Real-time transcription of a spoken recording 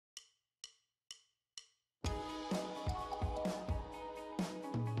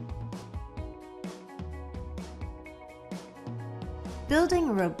building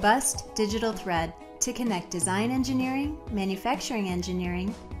a robust digital thread to connect design engineering, manufacturing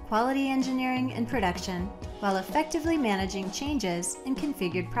engineering, quality engineering, and production, while effectively managing changes in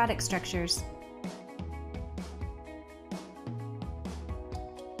configured product structures.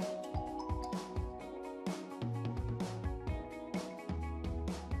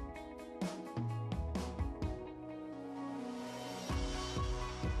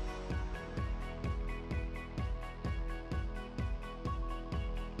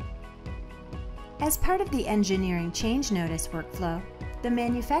 As part of the engineering change notice workflow, the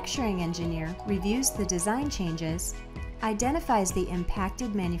manufacturing engineer reviews the design changes, identifies the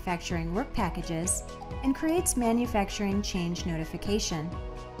impacted manufacturing work packages, and creates manufacturing change notification.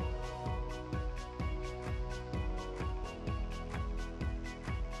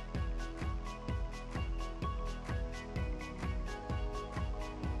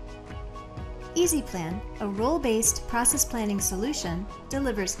 EasyPlan, a role-based process planning solution,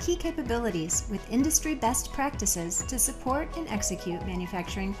 delivers key capabilities with industry best practices to support and execute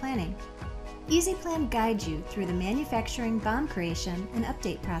manufacturing planning. EasyPlan guides you through the manufacturing BOM creation and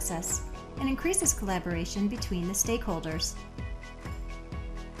update process and increases collaboration between the stakeholders.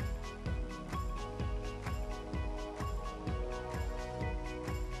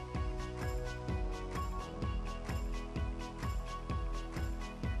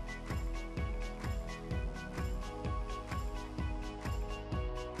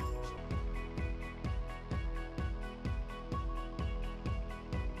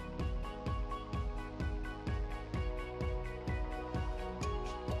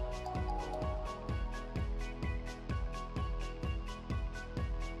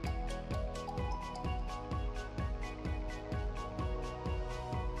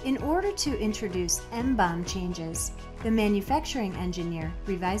 In order to introduce MBOM changes, the manufacturing engineer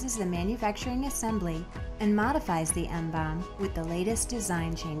revises the manufacturing assembly and modifies the MBOM with the latest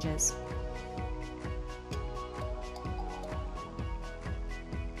design changes.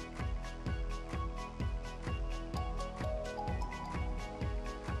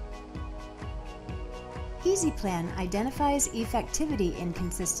 EasyPlan identifies effectivity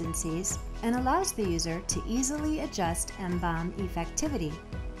inconsistencies and allows the user to easily adjust MBOM effectivity.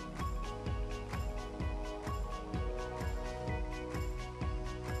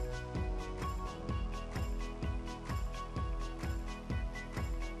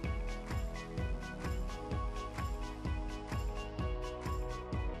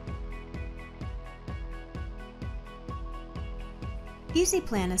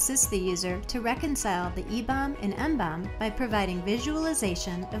 EasyPlan assists the user to reconcile the EBOM and MBOM by providing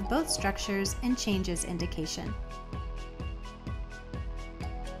visualization of both structures and changes indication.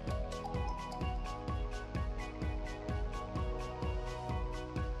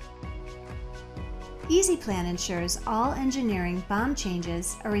 EasyPlan ensures all engineering BOM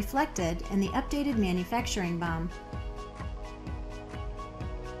changes are reflected in the updated manufacturing BOM.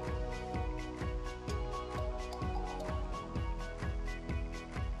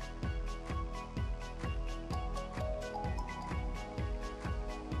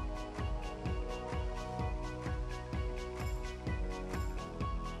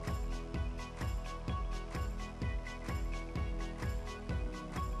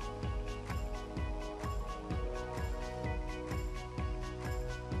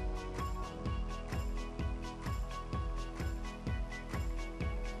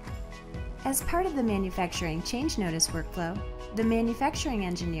 As part of the manufacturing change notice workflow, the manufacturing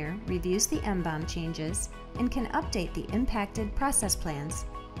engineer reviews the MBOM changes and can update the impacted process plans.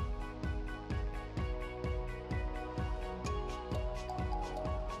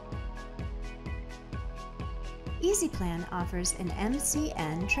 EasyPlan offers an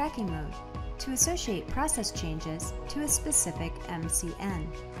MCN tracking mode to associate process changes to a specific MCN.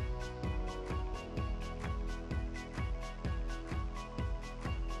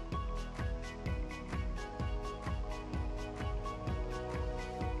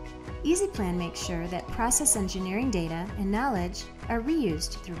 EasyPlan makes sure that process engineering data and knowledge are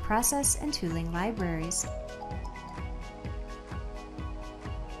reused through process and tooling libraries.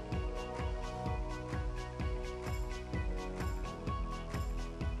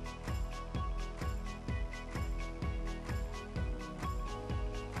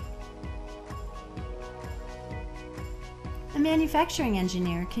 A manufacturing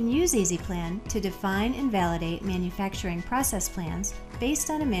engineer can use EasyPlan to define and validate manufacturing process plans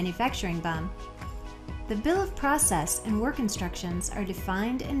based on a manufacturing BOM. The bill of process and work instructions are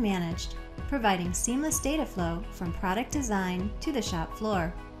defined and managed, providing seamless data flow from product design to the shop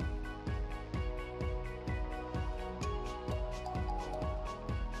floor.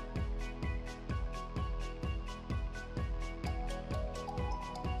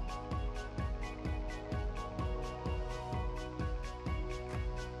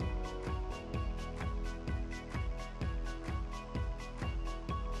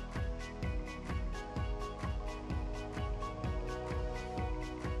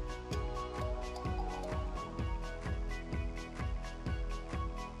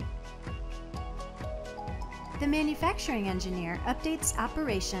 The manufacturing engineer updates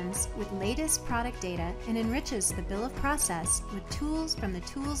operations with latest product data and enriches the bill of process with tools from the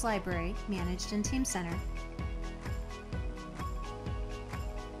tools library managed in Teamcenter.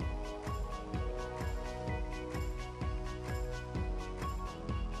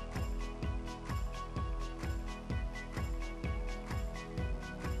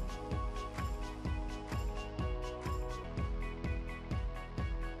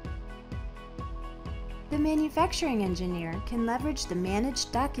 The manufacturing engineer can leverage the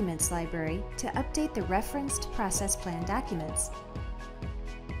Managed Documents library to update the referenced process plan documents.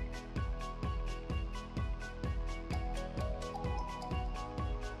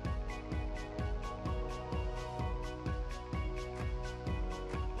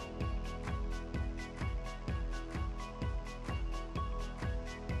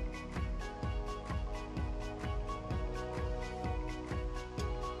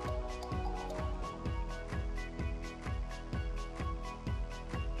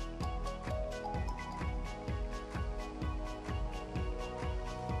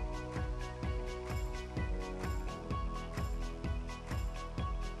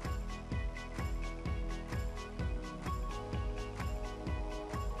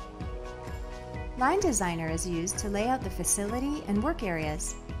 Line Designer is used to lay out the facility and work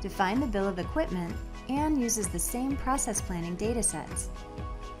areas, define the bill of equipment, and uses the same process planning datasets.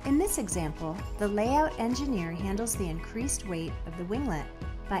 In this example, the layout engineer handles the increased weight of the winglet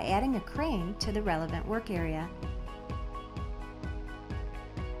by adding a crane to the relevant work area.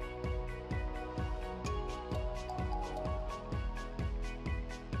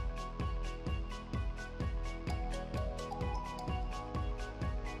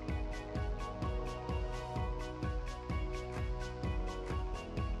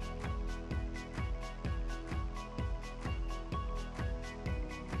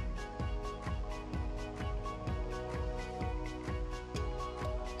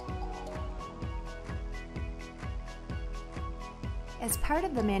 As part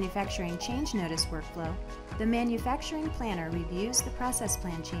of the manufacturing change notice workflow, the manufacturing planner reviews the process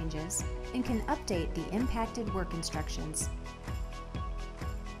plan changes and can update the impacted work instructions.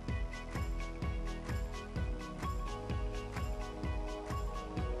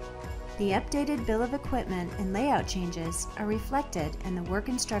 The updated bill of equipment and layout changes are reflected in the work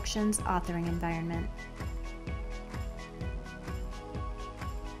instructions authoring environment.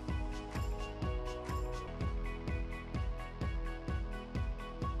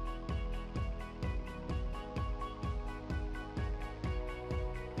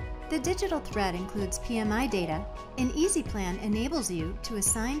 The digital thread includes PMI data, and EasyPlan enables you to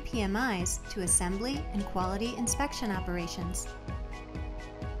assign PMIs to assembly and quality inspection operations.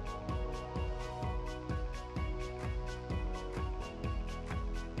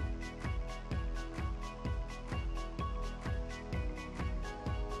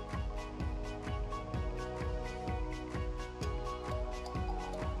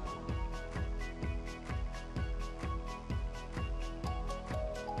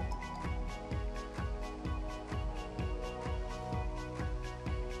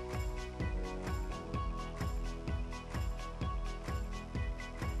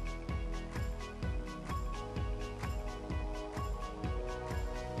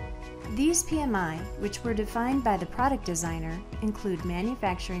 These PMI, which were defined by the product designer, include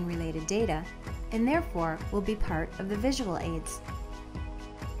manufacturing-related data and therefore will be part of the visual aids.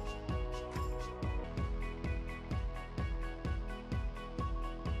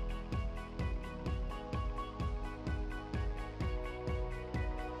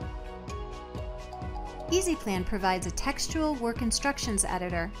 EasyPlan provides a textual work instructions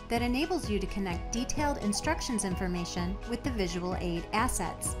editor that enables you to connect detailed instructions information with the visual aid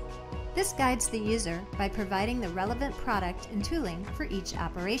assets. This guides the user by providing the relevant product and tooling for each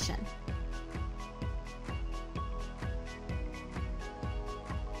operation.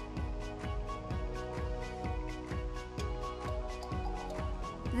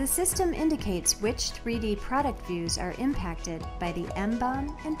 The system indicates which 3D product views are impacted by the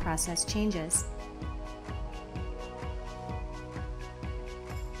MBOM and process changes.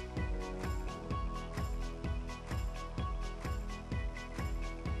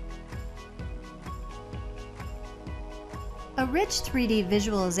 A rich 3D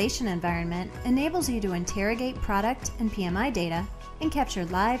visualization environment enables you to interrogate product and PMI data and capture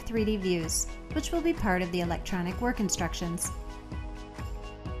live 3D views, which will be part of the electronic work instructions.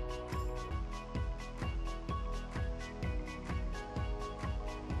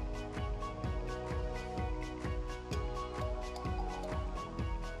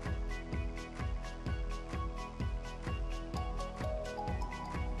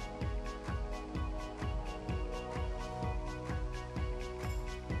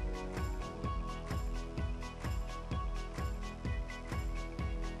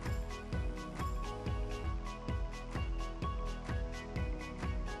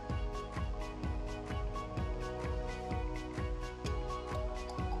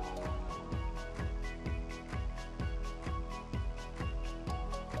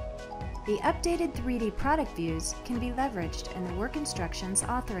 The updated 3D product views can be leveraged in the work instructions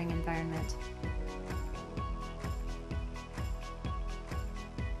authoring environment.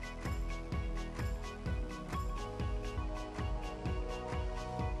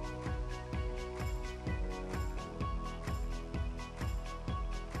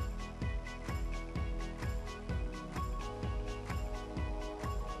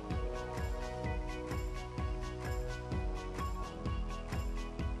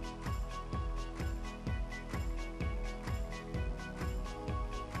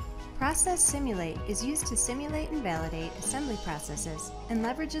 Process Simulate is used to simulate and validate assembly processes and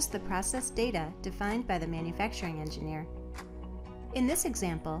leverages the process data defined by the manufacturing engineer. In this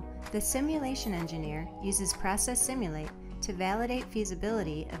example, the simulation engineer uses Process Simulate to validate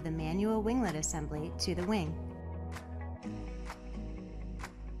feasibility of the manual winglet assembly to the wing.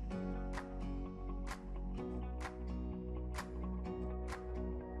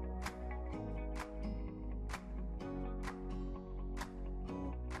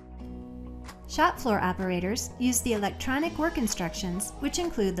 Shop floor operators use the electronic work instructions, which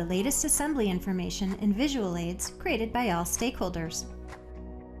include the latest assembly information and visual aids created by all stakeholders.